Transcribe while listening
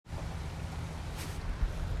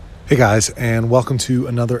Hey guys, and welcome to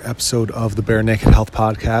another episode of the Barenaked Health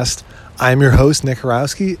Podcast. I'm your host, Nick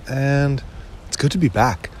Horowski, and it's good to be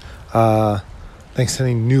back. Thanks to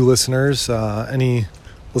any new listeners, any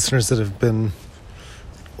listeners that have been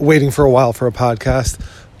waiting for a while for a podcast.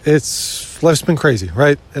 Life's been crazy,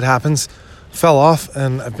 right? It happens. Fell off,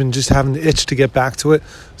 and I've been just having the itch to get back to it.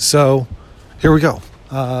 So here we go.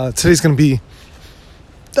 Today's going to be,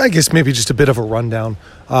 I guess, maybe just a bit of a rundown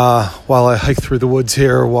while I hike through the woods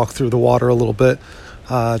here, walk through the water a little bit.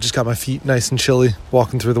 Just got my feet nice and chilly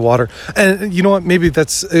walking through the water. And you know what? Maybe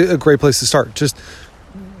that's a great place to start. This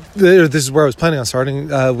is where I was planning on starting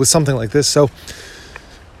with something like this. So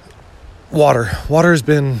water has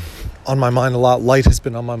been on my mind a lot. Light has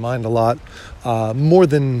been on my mind a lot, more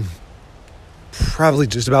than probably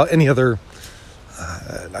just about any other,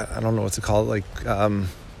 I don't know what to call it, like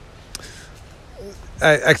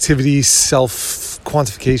activity,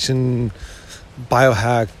 self-quantification,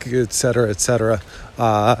 biohack, etc.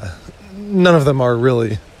 None of them are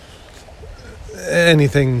really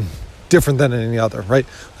anything different than any other, right?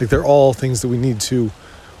 Like they're all things that we need to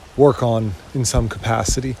work on in some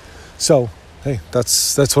capacity. So, hey,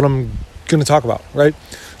 that's what I'm going to talk about, right?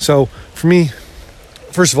 So for me,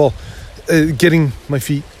 first of all, getting my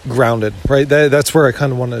feet grounded, right? That's where I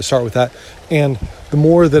kind of wanted to start with that. And the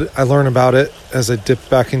more that I learn about it as I dip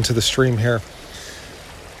back into the stream here,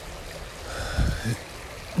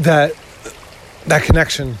 that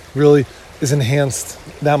connection really is enhanced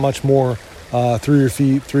that much more through your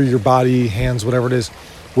feet, through your body, hands, whatever it is,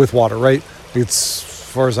 with water, right? It's, as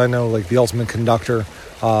far as I know, like the ultimate conductor.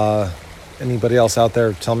 Anybody else out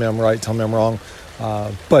there, tell me I'm right, tell me I'm wrong.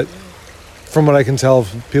 But from what I can tell,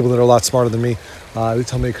 people that are a lot smarter than me, they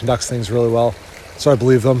tell me it conducts things really well. So I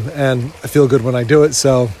believe them, and I feel good when I do it.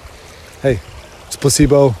 So, hey, it's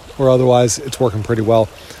placebo or otherwise, it's working pretty well.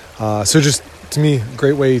 So just, to me, a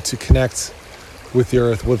great way to connect with the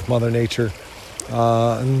earth, with Mother Nature,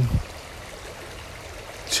 and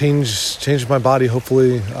change my body,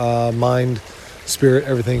 hopefully, mind, spirit,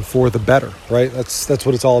 everything for the better, right? That's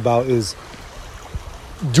what it's all about, is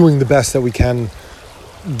doing the best that we can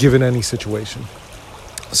given any situation.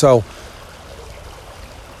 So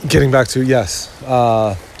getting back to,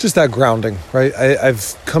 just that grounding, right?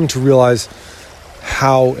 I've come to realize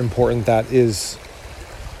how important that is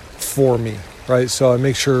for me, right? So I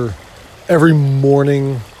make sure every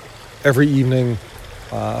morning, every evening,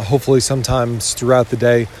 hopefully sometimes throughout the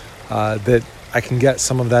day, that I can get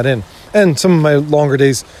some of that in. And some of my longer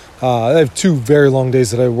days, I have 2 very long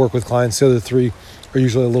days that I work with clients. The other 3 are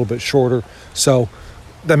usually a little bit shorter. So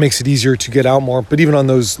that makes it easier to get out more. But even on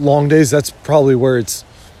those long days, that's probably where it's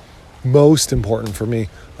most important for me,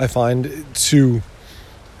 I find, to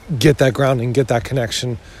get that grounding, get that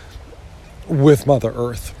connection with Mother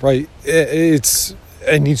Earth, right?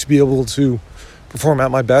 I need to be able to perform at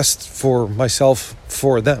my best for myself,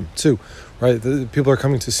 for them too, right? The people are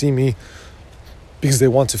coming to see me because they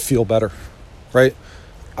want to feel better, right?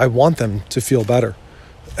 I want them to feel better,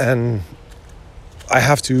 and I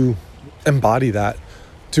have to embody that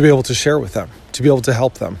to be able to share with them, to be able to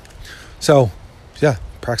help them. So,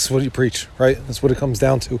 practice what you preach, right? That's what it comes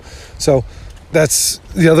down to. So that's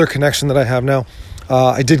the other connection that I have now.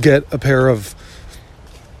 I did get a pair of,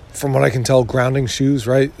 from what I can tell, grounding shoes,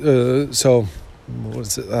 right? So what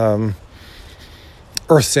is it?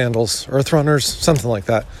 Earth sandals, Earth runners, something like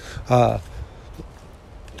that.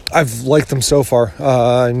 I've liked them so far.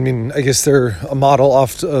 I guess they're a modeled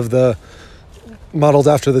after the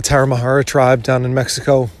Tarahumara tribe down in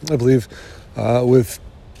Mexico, I believe, with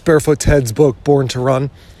Barefoot Ted's book, Born to Run.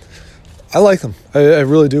 I like them. I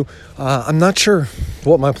really do. I'm not sure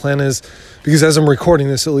what my plan is, because as I'm recording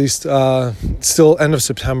this, at least, it's still end of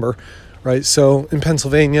September, right? So in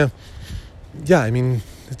Pennsylvania,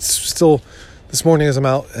 it's still, this morning as I'm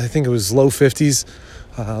out, I think it was low 50s.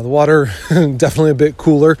 The water, definitely a bit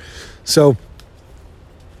cooler. So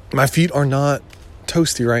my feet are not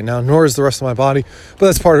toasty right now, nor is the rest of my body, but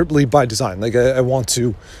that's partly by design. Like I want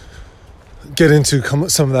to get into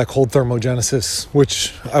some of that cold thermogenesis,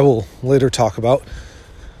 which I will later talk about.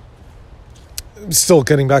 Still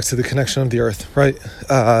getting back to the connection of the earth, right?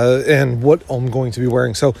 And what I'm going to be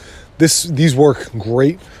wearing. So these work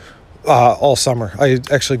great all summer. I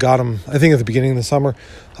actually got them, I think, at the beginning of the summer.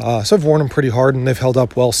 So I've worn them pretty hard, and they've held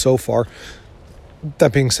up well so far.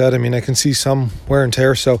 That being said, I can see some wear and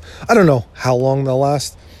tear, so I don't know how long they'll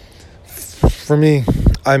last. For me,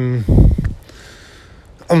 I'm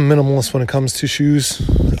a minimalist when it comes to shoes.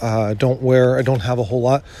 I don't have a whole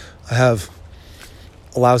lot. I have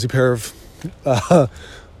a lousy pair of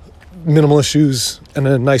minimalist shoes and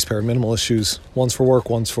a nice pair of minimalist shoes. One's for work,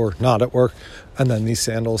 one's for not at work, and then these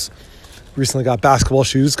sandals. Recently got basketball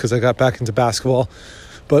shoes because I got back into basketball.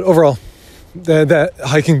 But overall, that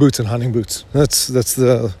hiking boots and hunting boots. That's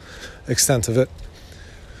the extent of it.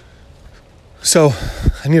 So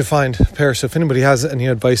I need to find a pair. So if anybody has any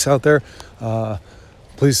advice out there,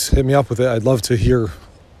 please hit me up with it. I'd love to hear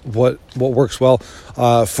what works well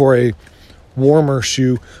for a warmer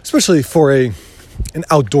shoe, especially for an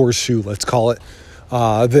outdoor shoe, let's call it,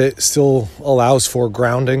 that still allows for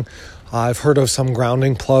grounding. I've heard of some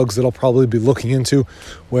grounding plugs that I'll probably be looking into,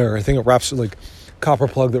 where I think it wraps like copper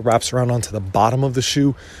plug that wraps around onto the bottom of the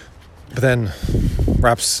shoe, but then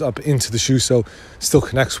wraps up into the shoe, so still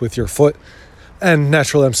connects with your foot. And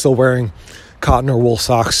naturally, I'm still wearing cotton or wool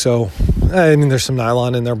socks, so I mean, there's some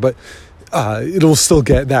nylon in there, but it'll still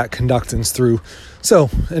get that conductance through. So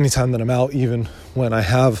anytime that I'm out, even when I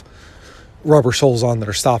have rubber soles on that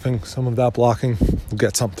are stopping some of that blocking, we'll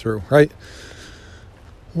get something through, right?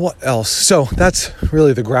 What else? So that's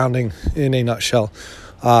really the grounding in a nutshell.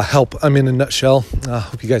 Help, I'm in a nutshell.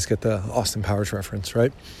 Hope you guys get the Austin Powers reference,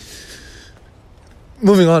 right?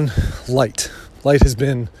 Moving on, light. Light has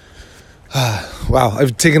been, wow,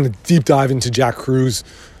 I've taken a deep dive into Jack Cruz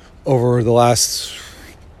over the last,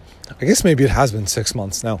 I guess maybe it has been 6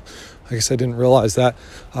 months now. I guess I didn't realize that.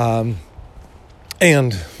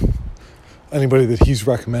 And anybody that he's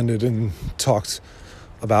recommended and talked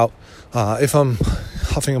about. If I'm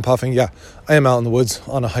huffing and puffing, yeah, I am out in the woods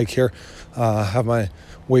on a hike here. Have my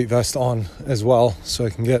weight vest on as well, so I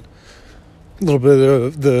can get a little bit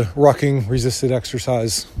of the rucking resisted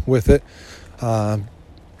exercise with it.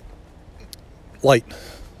 Light.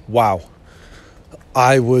 Wow.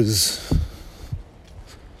 I was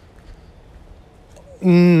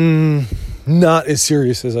not as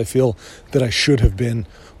serious as I feel that I should have been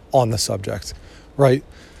on the subject, right?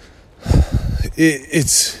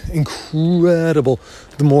 It's incredible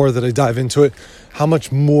the more that I dive into it, how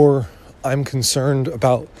much more I'm concerned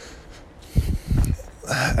about,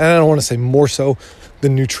 and I don't want to say more so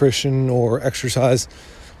than nutrition or exercise,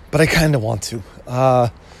 but I kind of want to.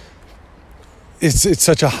 It's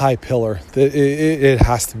such a high pillar that it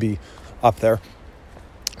has to be up there.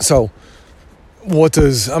 So I'm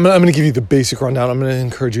going to give you the basic rundown. I'm going to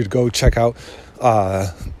encourage you to go check out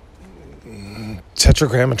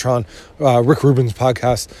Tetragrammatron, Rick Rubin's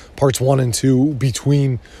podcast, parts 1 and 2,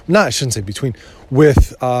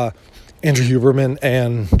 with Andrew Huberman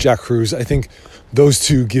and Jack Cruz. I think those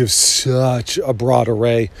two give such a broad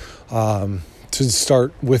array to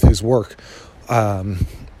start with his work.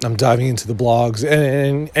 I'm diving into the blogs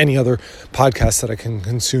and any other podcasts that I can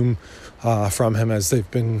consume from him, as they've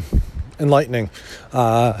been enlightening,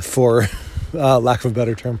 for lack of a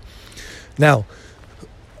better term. Now,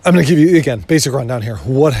 I'm going to give you, again, basic rundown here.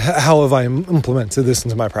 How have I implemented this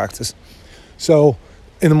into my practice? So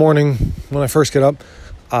in the morning, when I first get up,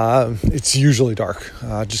 it's usually dark,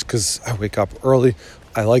 just because I wake up early.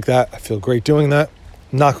 I like that. I feel great doing that.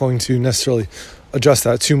 I'm not going to necessarily adjust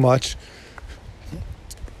that too much.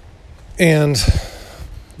 And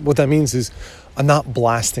what that means is I'm not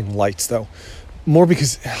blasting lights, though. More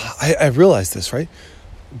because I realize this, right?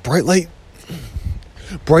 Bright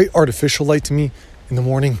artificial light to me in the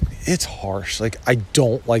morning, it's harsh. Like, I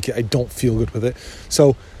don't like it. I don't feel good with it.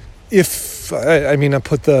 So if, I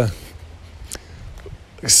put the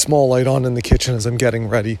small light on in the kitchen as I'm getting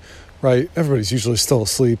ready, right? Everybody's usually still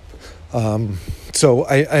asleep. So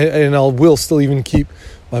I will still even keep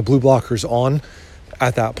my blue blockers on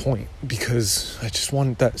at that point, because I just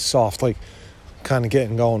want that soft, like, kind of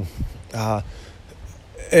getting going.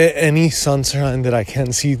 Any sunshine that I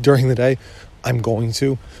can see during the day, I'm going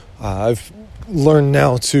to. I've learned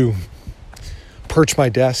now to perch my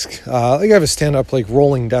desk. I have a stand-up, like,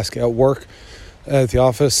 rolling desk at work, at the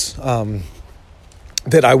office,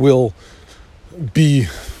 that I will be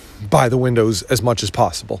by the windows as much as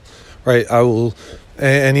possible, right? I will,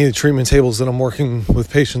 any of the treatment tables that I'm working with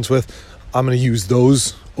patients with, I'm going to use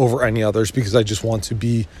those over any others, because I just want to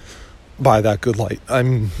be by that good light.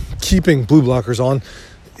 I'm keeping blue blockers on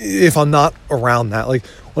if I'm not around that. Like,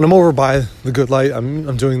 when I'm over by the good light,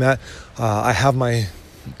 I'm doing that. I have my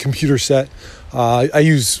computer set. I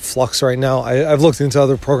use Flux right now. I've looked into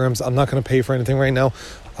other programs. I'm not going to pay for anything right now.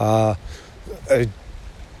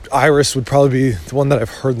 Iris would probably be the one that I've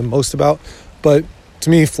heard the most about. But to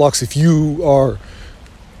me, Flux, if you are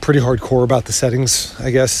pretty hardcore about the settings, I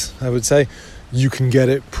guess I would say, you can get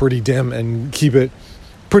it pretty dim and keep it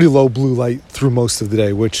pretty low blue light through most of the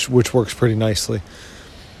day, which works pretty nicely.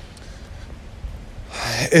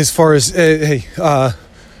 As far as, early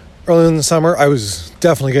in the summer, I was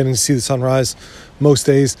definitely getting to see the sunrise most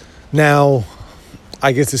days. Now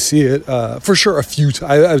I get to see it for sure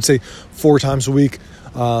I would say 4 times a week.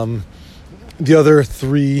 The other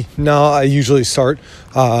 3, now I usually start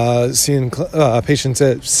seeing patients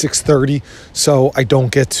at 6:30, so I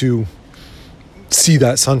don't get to see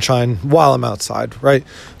that sunshine while I'm outside, right?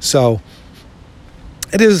 So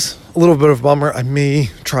it is a little bit of a bummer. I may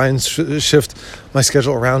try and shift my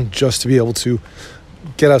schedule around just to be able to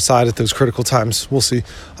get outside at those critical times. We'll see.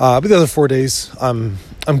 But the other 4 days, I'm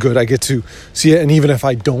good. I get to see it, and even if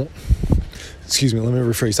I don't, let me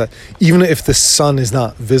rephrase that. Even if the sun is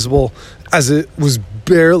not visible, as it was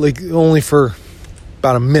barely, only for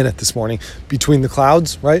about a minute this morning between the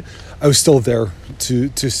clouds, right? I was still there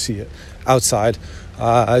to see it outside.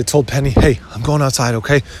 I told Penny, hey, I'm going outside,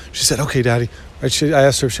 okay? She said, okay, Daddy. Right? I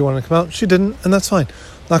asked her if she wanted to come out. She didn't, and that's fine.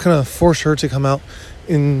 I'm not going to force her to come out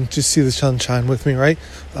and just see the sunshine with me, right?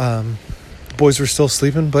 The boys were still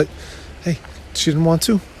sleeping, but hey, she didn't want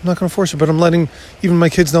to. I'm not going to force her, but I'm letting even my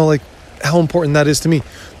kids know, like, how important that is to me,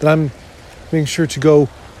 that I'm making sure to go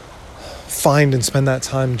find and spend that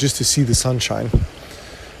time just to see the sunshine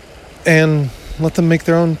and let them make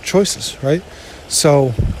their own choices, right?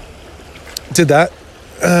 So did that,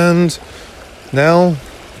 and now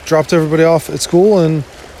dropped everybody off at school and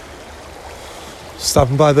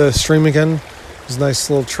stopping by the stream again. There's a nice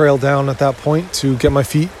little trail down at that point to get my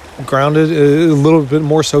feet grounded a little bit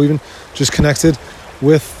more, so even just connected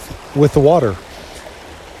with the water.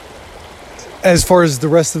 As far as the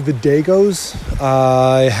rest of the day goes,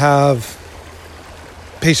 I have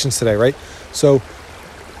patients today, right? So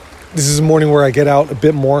this is a morning where I get out a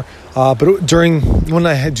bit more. But when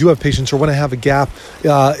I do have patients, or when I have a gap,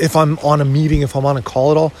 if I'm on a meeting, if I'm on a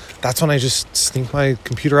call at all, that's when I just sneak my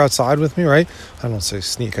computer outside with me, right? I don't say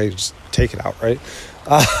sneak, I just take it out, right?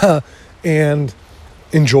 And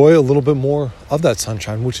enjoy a little bit more of that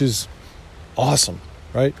sunshine, which is awesome,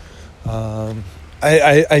 right?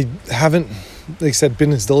 I haven't, like I said,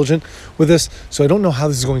 been as diligent with this, so I don't know how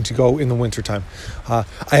this is going to go in the wintertime. I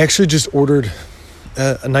actually just ordered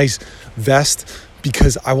a nice vest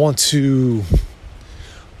because I want to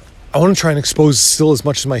try and expose still as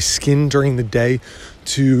much as my skin during the day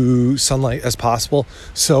to sunlight as possible.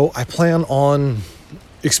 So I plan on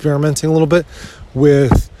experimenting a little bit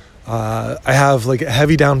with, I have like a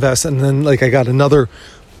heavy down vest, and then like I got another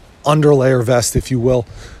underlayer vest, if you will,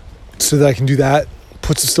 so that I can do that,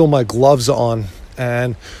 put still my gloves on,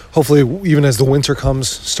 and hopefully even as the winter comes,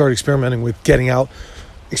 start experimenting with getting out,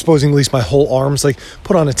 exposing at least my whole arms, like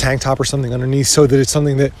put on a tank top or something underneath, so that it's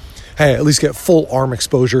something that, hey, at least get full arm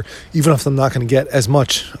exposure, even if I'm not going to get as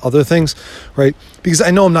much other things, right? Because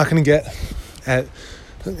I know I'm not going to get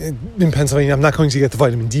in Pennsylvania, I'm not going to get the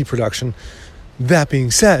vitamin D production. That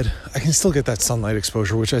being said, I can still get that sunlight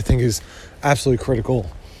exposure, which I think is absolutely critical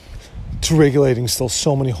to regulating still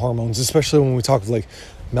so many hormones, especially when we talk of like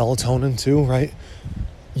melatonin too, right?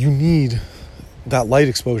 You need that light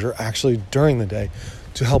exposure actually during the day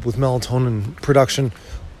to help with melatonin production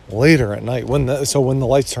later at night. When the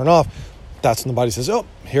lights turn off, that's when the body says, oh,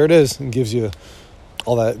 here it is, and gives you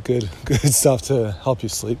all that good stuff to help you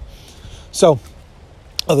sleep. So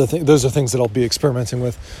those are things that I'll be experimenting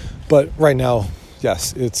with. But right now,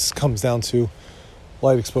 yes, it comes down to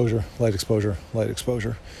light exposure,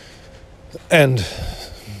 and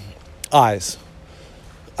eyes.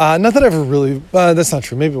 Not that I ever really, that's not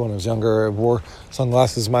true. Maybe when I was younger, I wore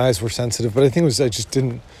sunglasses, my eyes were sensitive, but I think I just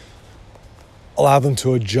didn't allow them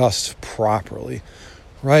to adjust properly,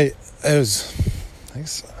 right? I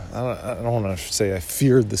don't want to say I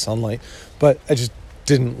feared the sunlight, but I just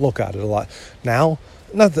didn't look at it a lot. Now,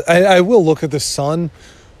 not that I will look at the sun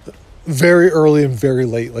very early and very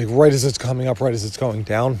late, like right as it's coming up, right as it's going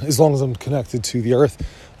down, as long as I'm connected to the earth.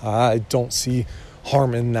 I don't see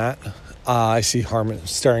harm in that. I see harm in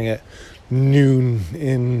staring at noon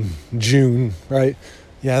in June, right?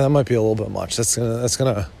 Yeah, that might be a little bit much. That's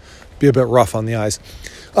gonna be a bit rough on the eyes.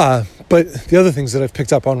 But the other things that I've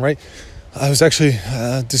picked up on, right? I was actually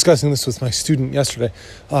discussing this with my student yesterday,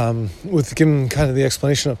 with giving kind of the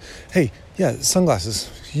explanation of, hey, yeah, sunglasses.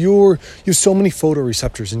 You have so many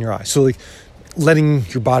photoreceptors in your eye, so like letting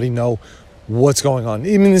your body know what's going on.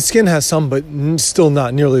 I mean, the skin has some, but still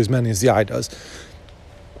not nearly as many as the eye does.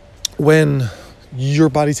 When your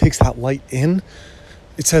body takes that light in,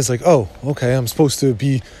 it says like, oh, okay, I'm supposed to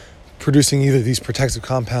be producing either these protective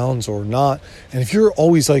compounds or not. And if you're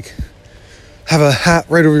always like, have a hat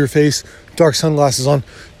right over your face, dark sunglasses on,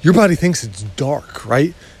 your body thinks it's dark,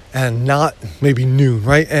 right? And not maybe noon,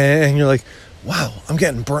 right? And you're like, wow, I'm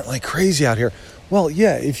getting burnt like crazy out here. Well,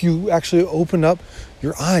 yeah, if you actually open up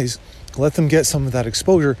your eyes, let them get some of that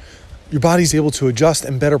exposure, your body's able to adjust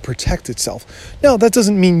and better protect itself. Now, that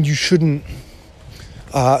doesn't mean you shouldn't,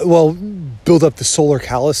 build up the solar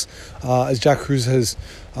callus, as Jack Cruz has,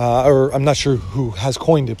 or I'm not sure who has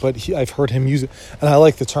coined it, but I've heard him use it, and I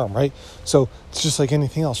like the term, right? So it's just like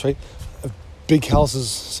anything else, right? Big calluses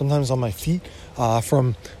sometimes on my feet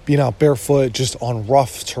from being out barefoot, just on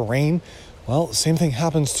rough terrain. Well, same thing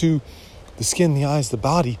happens to the skin, the eyes, the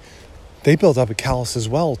body. They build up a callus as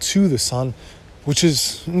well to the sun, which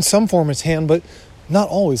is in some form a tan, but not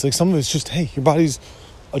always. Like some of it's just, hey, your body's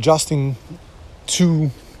adjusting to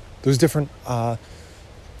those different wavelengths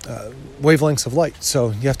of light,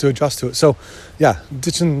 so you have to adjust to it. So yeah,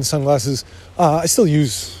 ditching the sunglasses. I still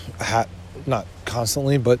use a hat, not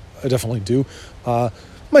constantly, but I definitely do.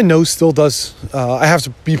 My nose still does. I have to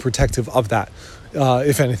be protective of that,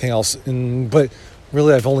 if anything else. But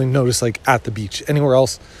really, I've only noticed like at the beach. Anywhere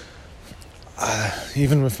else,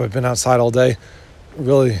 even if I've been outside all day,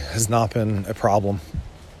 really has not been a problem.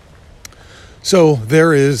 So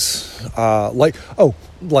there is light. Oh,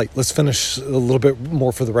 light. Let's finish a little bit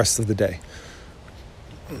more for the rest of the day.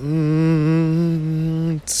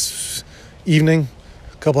 It's evening,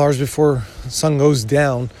 a couple hours before the sun goes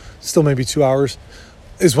down, still maybe 2 hours,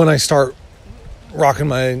 is when I start rocking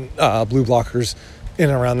my blue blockers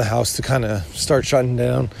in and around the house to kind of start shutting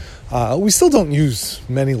down. We still don't use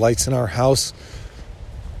many lights in our house.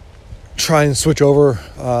 Try and switch over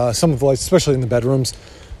some of the lights, especially in the bedrooms.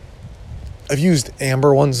 I've used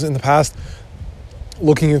amber ones in the past.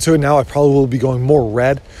 Looking into it now, I probably will be going more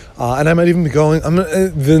red. And I might even be going...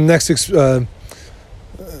 the next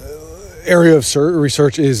area of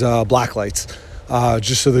research is black lights.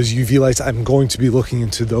 Just so those UV lights, I'm going to be looking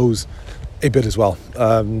into those a bit as well.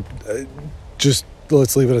 Just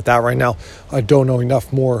let's leave it at that right now. I don't know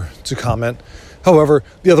enough more to comment. However,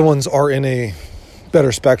 the other ones are in a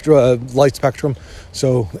better light spectrum.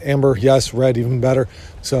 So amber, yes. Red, even better.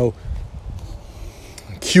 So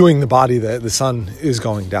cueing the body that the sun is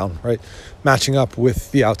going down, right? Matching up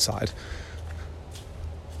with the outside.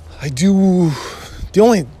 The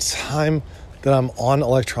only time that I'm on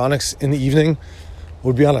electronics in the evening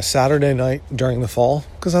would be on a Saturday night during the fall,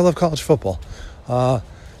 because I love college football.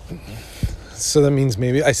 So that means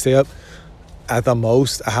maybe I stay up at the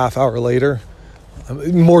most a half hour later,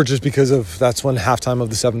 more just because of that's when halftime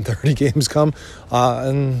of the 7:30 games come,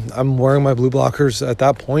 and I'm wearing my blue blockers at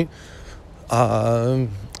that point.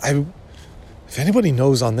 If anybody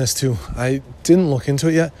knows on this too, I didn't look into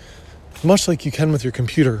it yet. Much like you can with your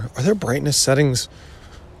computer, are there brightness settings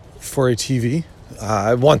for a TV?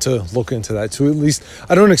 I want to look into that too. At least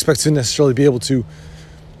I don't expect to necessarily be able to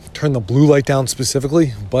turn the blue light down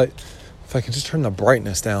specifically, but if I can just turn the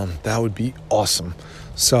brightness down, that would be awesome.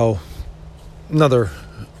 So another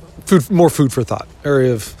more food for thought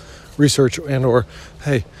area of research, and or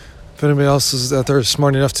hey, if anybody else is out there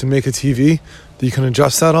smart enough to make a TV that you can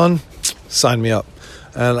adjust that on, sign me up.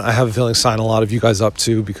 And I have a feeling sign a lot of you guys up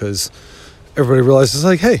too, because everybody realizes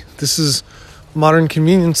like, hey, this is modern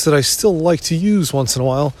convenience that I still like to use once in a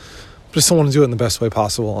while, but I still want to do it in the best way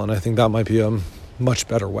possible. And I think that might be a much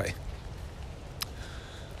better way.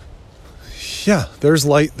 Yeah, there's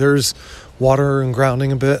light, there's water and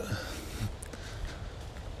grounding a bit.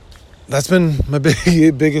 That's been my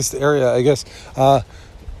biggest area, I guess.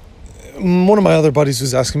 One of my other buddies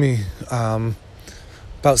was asking me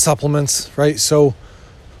about supplements, right? So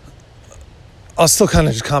I'll still kind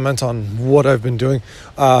of just comment on what I've been doing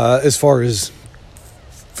as far as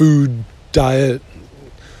food, diet,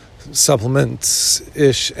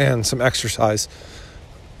 supplements-ish, and some exercise.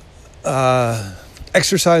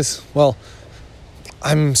 Exercise, well,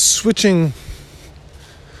 I'm switching,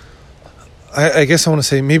 I guess I want to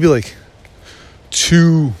say maybe like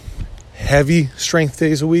 2 heavy strength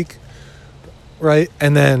days a week, right?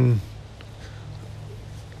 And then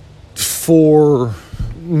 4,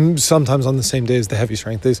 sometimes on the same day as the heavy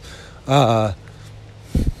strength days,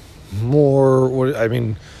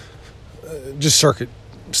 just circuit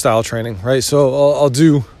style training, right? So I'll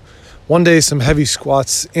do one day some heavy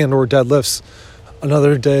squats and or deadlifts.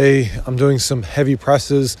 Another day I'm doing some heavy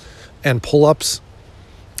presses and pull-ups.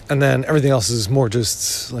 And then everything else is more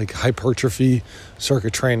just like hypertrophy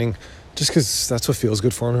circuit training, just because that's what feels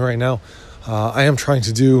good for me right now. I am trying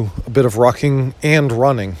to do a bit of rocking and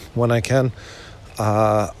running when I can.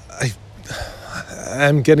 I'm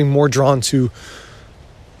getting more drawn to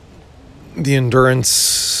the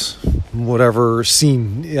endurance, whatever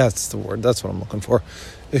scene. Yeah, that's the word. That's what I'm looking for,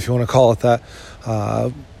 if you want to call it that.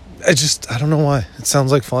 I don't know why. It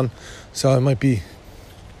sounds like fun. So it might be,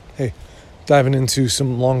 hey, diving into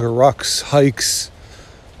some longer rucks, hikes,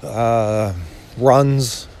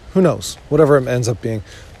 runs, who knows, whatever it ends up being.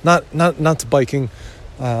 Not to biking.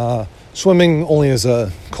 Swimming only as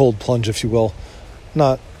a cold plunge, if you will.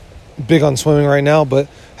 Not big on swimming right now, but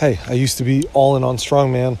hey, I used to be all in on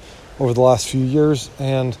strongman over the last few years,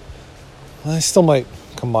 and I still might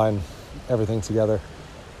combine everything together.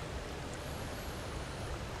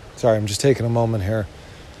 Sorry, I'm just taking a moment here.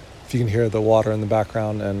 If you can hear the water in the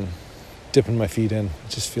background and dipping my feet in, it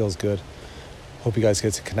just feels good. Hope you guys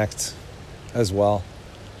get to connect as well.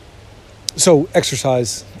 So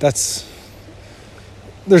exercise,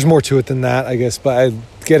 there's more to it than that, I guess, but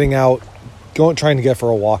getting out, trying to get for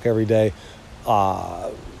a walk every day,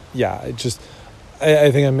 I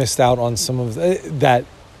think I missed out on some of that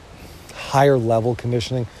higher level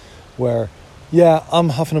conditioning where, I'm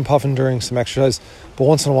huffing and puffing during some exercise, but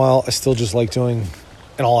once in a while, I still just like doing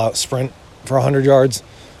an all-out sprint for 100 yards,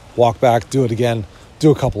 walk back, do it again,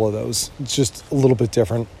 do a couple of those. It's just a little bit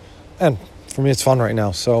different, and for me, it's fun right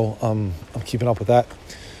now, so I'm keeping up with that.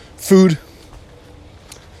 Food,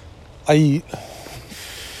 I eat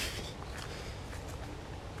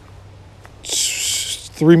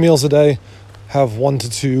 3 meals a day, have 1 to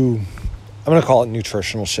 2, I'm going to call it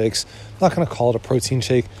nutritional shakes. I'm not going to call it a protein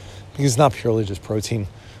shake because it's not purely just protein.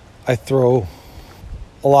 I throw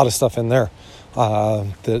a lot of stuff in there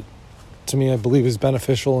that to me I believe is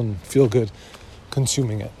beneficial and feel good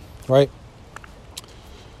consuming it, right?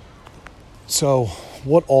 So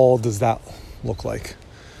what all does that look like?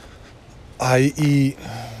 I eat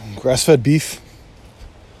grass-fed beef.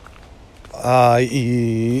 I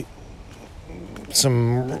eat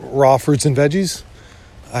some raw fruits and veggies.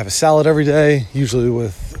 I have a salad every day, usually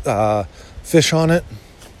with fish on it.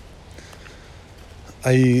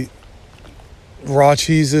 I eat raw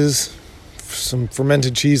cheeses, some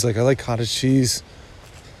fermented cheese, like I like cottage cheese.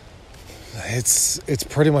 It's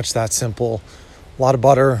pretty much that simple. A lot of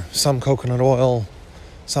butter, some coconut oil,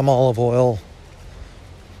 some olive oil.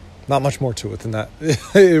 Not much more to it than that.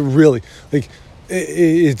 It really,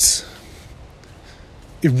 it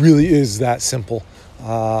really is that simple.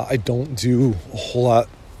 I don't do a whole lot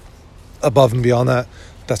above and beyond that.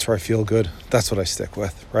 That's where I feel good. That's what I stick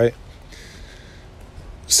with, right?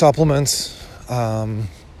 Supplements.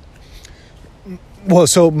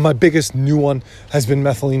 So my biggest new one has been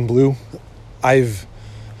methylene blue. I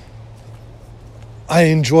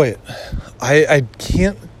enjoy it. I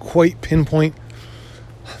can't quite pinpoint.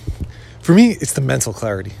 For me, it's the mental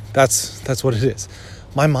clarity. That's what it is.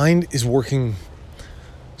 My mind is working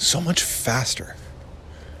so much faster.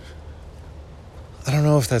 I don't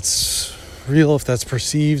know if that's real, if that's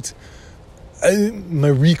perceived. My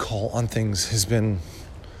recall on things has been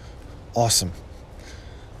awesome.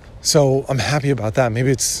 So I'm happy about that.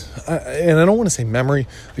 Maybe it's, and I don't want to say memory.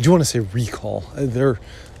 I do want to say recall. They're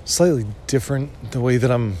slightly different the way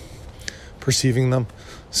that I'm perceiving them.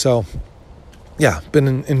 So yeah,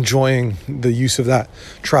 been enjoying the use of that,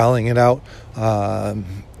 trialing it out. Other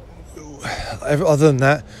than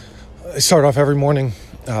that, I start off every morning,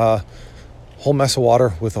 whole mess of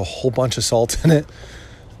water with a whole bunch of salt in it.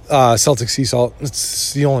 Celtic sea salt.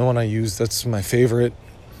 It's the only one I use. That's my favorite.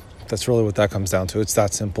 That's really what that comes down to. It's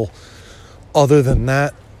that simple. Other than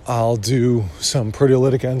that, I'll do some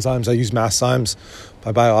proteolytic enzymes. I use Masszymes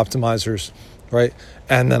by Biooptimizers, right?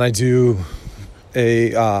 And then I do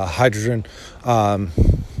a hydrogen,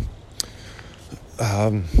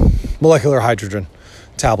 molecular hydrogen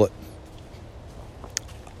tablet.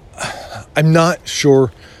 I'm not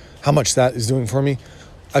sure how much that is doing for me.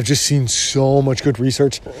 I've just seen so much good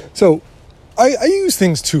research. So I use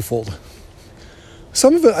things twofold.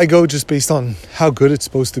 Some of it I go just based on how good it's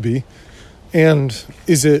supposed to be. And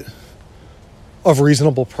is it of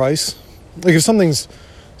reasonable price? Like if something's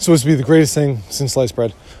supposed to be the greatest thing since sliced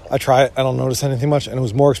bread, I try it, I don't notice anything much, and it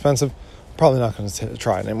was more expensive, I'm probably not going to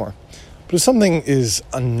try it anymore. But if something is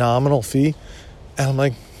a nominal fee, and I'm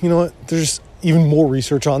like, you know what, there's even more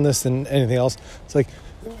research on this than anything else. It's like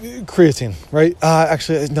creatine, right?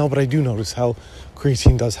 Actually, no, but I do notice how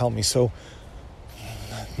creatine does help me. So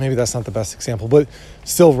maybe that's not the best example, but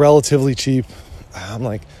still relatively cheap. I'm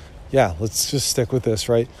like, yeah, let's just stick with this,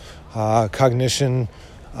 right? Cognition,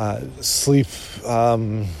 sleep,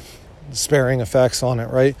 sparing effects on it,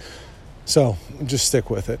 right? So just stick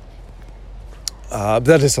with it.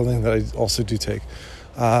 That is something that I also do take.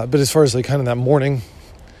 But as far as like kind of that morning,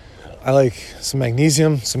 I like some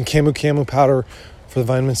magnesium, some camu powder for the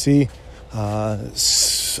vitamin C.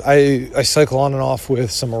 I cycle on and off with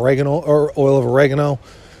some oregano or oil of oregano.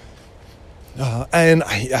 And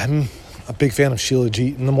I'm a big fan of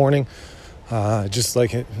Shilajit in the morning. Just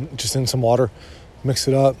like it, just in some water, mix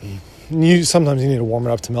it up. Sometimes you need to warm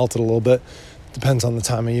it up to melt it a little bit. Depends on the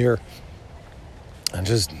time of year. And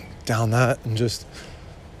just down that and just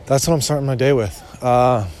That's what I'm starting my day with.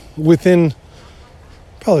 Within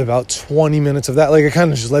probably about 20 minutes of that, like I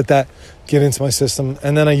kind of just let that get into my system.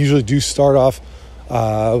 And then I usually do start off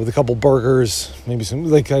with a couple burgers, maybe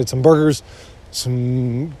I had some burgers,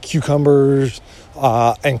 some cucumbers,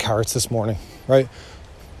 and carrots this morning, right?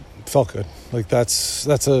 Felt good. Like that's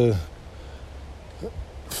a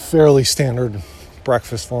fairly standard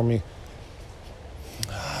breakfast for me.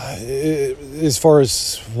 As far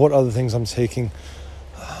as what other things I'm taking,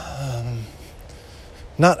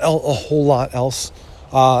 not a whole lot else.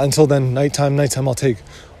 Until then, nighttime I'll take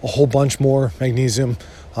a whole bunch more magnesium.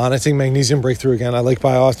 And I take Magnesium Breakthrough again. I like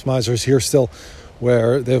Biooptimizers here still,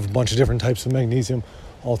 where they have a bunch of different types of magnesium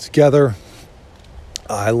all together.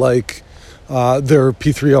 I like their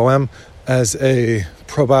P3OM as a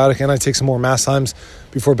probiotic, and I take some more Masszymes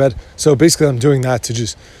before bed. So basically I'm doing that to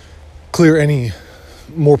just clear any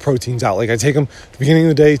more proteins out. Like I take them at the beginning of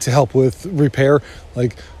the day to help with repair,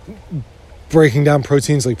 like breaking down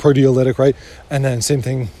proteins, like proteolytic, right? And then same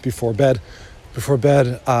thing before bed. Before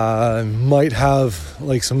bed, I might have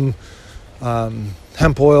like some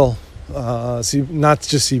hemp oil, not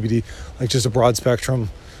just CBD, like just a broad spectrum.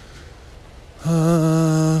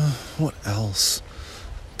 What else?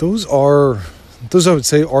 Those I would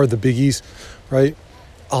say are the biggies, right?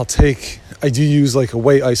 I do use like a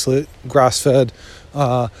whey isolate, grass-fed.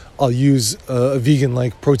 I'll use a vegan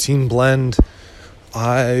like protein blend.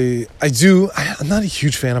 I'm not a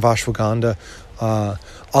huge fan of ashwagandha.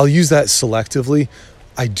 I'll use that selectively.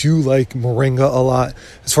 I do like moringa a lot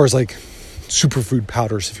as far as like superfood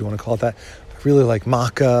powders, if you want to call it that. I really like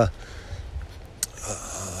maca.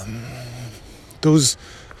 Those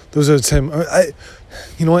I would say.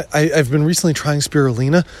 You know what? I've been recently trying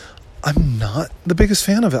spirulina. I'm not the biggest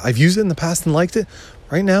fan of it. I've used it in the past and liked it.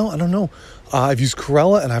 Right now, I don't know. I've used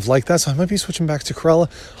Chlorella and I've liked that, so I might be switching back to Chlorella.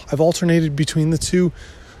 I've alternated between the two.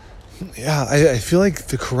 Yeah, I feel like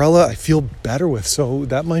the Chlorella I feel better with, so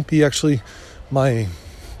that might be actually my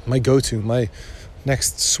go-to, my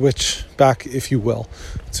next switch back, if you will,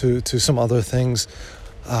 to some other things.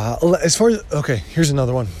 As far as, okay, here's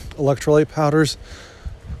another one. Electrolyte powders.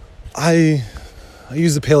 I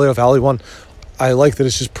use the Paleo Valley one. I like that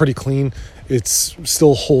it's just pretty clean. It's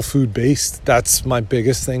still whole food based. That's my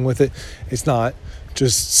biggest thing with it. It's not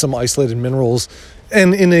just some isolated minerals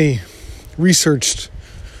and in a researched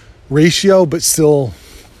ratio, but still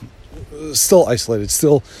isolated,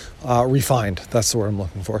 still refined. That's the word I'm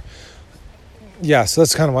looking for. Yeah, so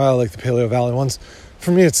that's kind of why I like the Paleo Valley ones.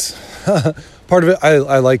 For me, it's part of it.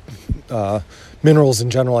 I like minerals in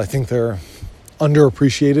general. I think they're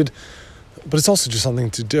underappreciated, but it's also just something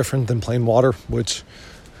different than plain water, which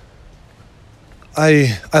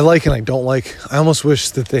I like and I don't like. I almost wish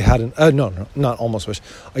that they had not almost wish.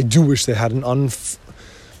 I do wish they had an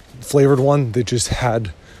unflavored one that just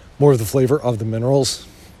had more of the flavor of the minerals,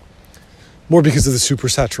 more because of the super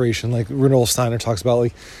saturation. Like Rudolf Steiner talks about,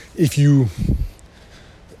 like if you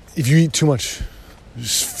eat too much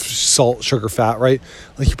salt, sugar, fat, right?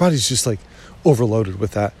 Like your body's just like overloaded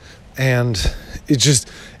with that, and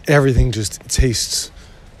everything just tastes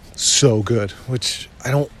so good, which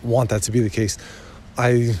I don't want that to be the case.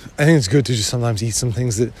 I think it's good to just sometimes eat some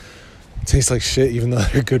things that taste like shit, even though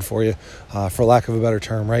they're good for you, for lack of a better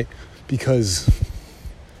term, right? Because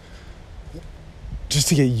just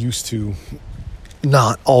to get used to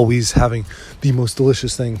not always having the most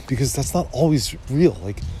delicious thing, because that's not always real.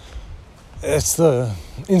 Like, it's the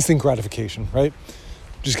instant gratification, right?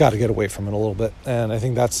 Just got to get away from it a little bit. And I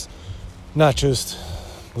think that's not just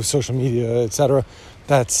with social media, etc.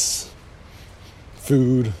 That's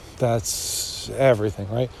food, that's everything,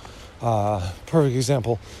 right? Perfect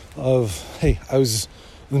example of, hey, I was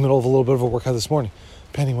in the middle of a little bit of a workout this morning.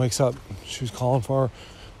 Penny wakes up, she was calling for her.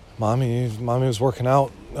 Mommy was working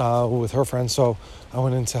out with her friends, so I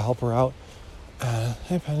went in to help her out.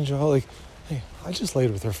 Hey, Penny Joe, like, hey, I just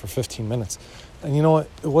laid with her for 15 minutes. And you know what?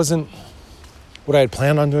 It wasn't what I had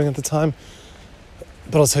planned on doing at the time,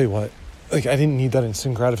 but I'll tell you what, like, I didn't need that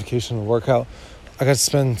instant gratification of the workout. I got to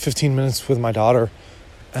spend 15 minutes with my daughter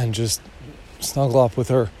and just snuggle up with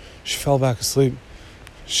her. She fell back asleep.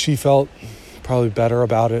 She felt probably better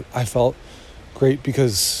about it. I felt great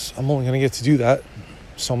because I'm only going to get to do that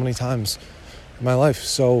so many times in my life.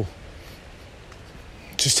 So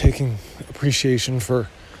just taking appreciation for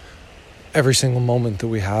every single moment that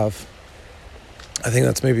we have. I think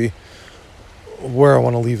that's maybe where I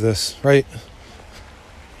want to leave this, right?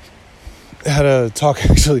 I had a talk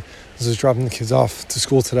actually as I was dropping the kids off to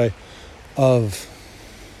school today of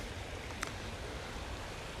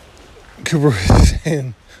Cooper was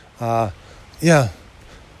saying, my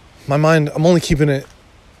mind, I'm only keeping it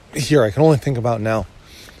here. I can only think about now.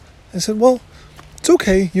 I said, well, it's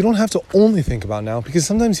okay. You don't have to only think about now, because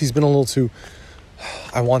sometimes he's been a little too,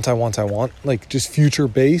 I want, like just future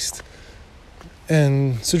based.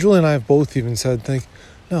 And so Julie and I have both even said, like,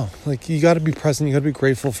 no, like you got to be present. You got to be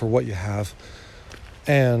grateful for what you have.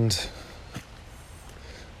 And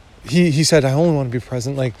he said, I only want to be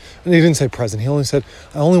present. Like, and he didn't say present. He only said,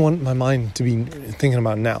 I only want my mind to be thinking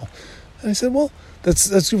about now. And I said, well,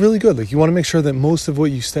 that's really good. Like, you want to make sure that most of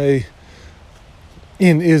what you stay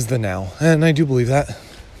in is the now. And I do believe that.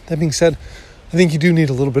 That being said, I think you do need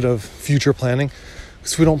a little bit of future planning,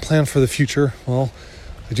 because if we don't plan for the future, well,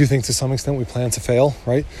 I do think to some extent we plan to fail,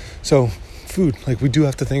 right? So food, like we do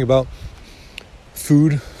have to think about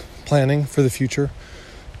food planning for the future,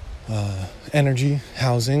 energy,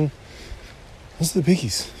 housing. Those are the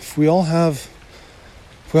biggies. If we all have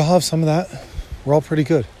some of that, we're all pretty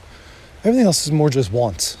good. Everything else is more just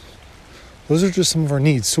wants. Those are just some of our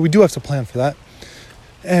needs. So we do have to plan for that.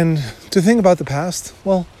 And to think about the past,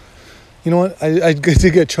 well, you know what? I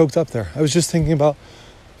did get choked up there. I was just thinking about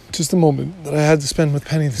just a moment that I had to spend with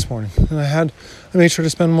Penny this morning. And I made sure to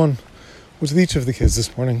spend one with each of the kids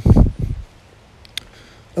this morning.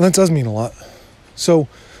 And that does mean a lot. So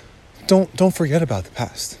don't forget about the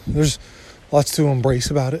past. There's lots to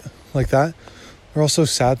embrace about it like that. There are also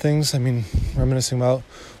sad things. I mean, reminiscing about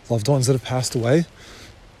loved ones that have passed away.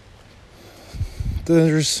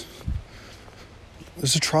 There's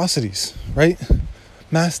atrocities, right?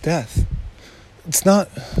 Mass death. It's not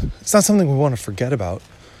something we want to forget about.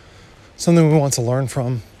 It's something we want to learn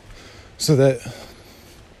from, so that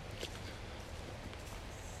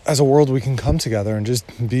as a world we can come together and just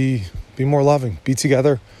be more loving, be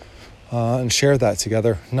together, and share that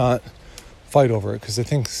together, not fight over it. Because I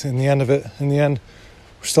think in the end,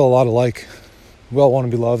 we're still a lot alike. We all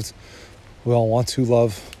want to be loved. We all want to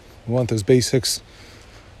love. We want those basics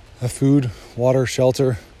of food, water,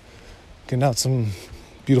 shelter, getting out some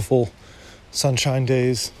beautiful sunshine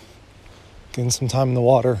days, getting some time in the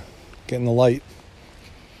water, getting the light,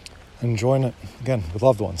 enjoying it, again, with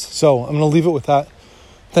loved ones. So I'm going to leave it with that.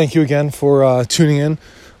 Thank you again for tuning in.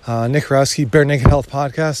 Nick Horowski, Barenaked Health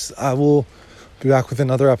Podcast. I will be back with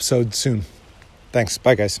another episode soon. Thanks.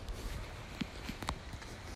 Bye, guys.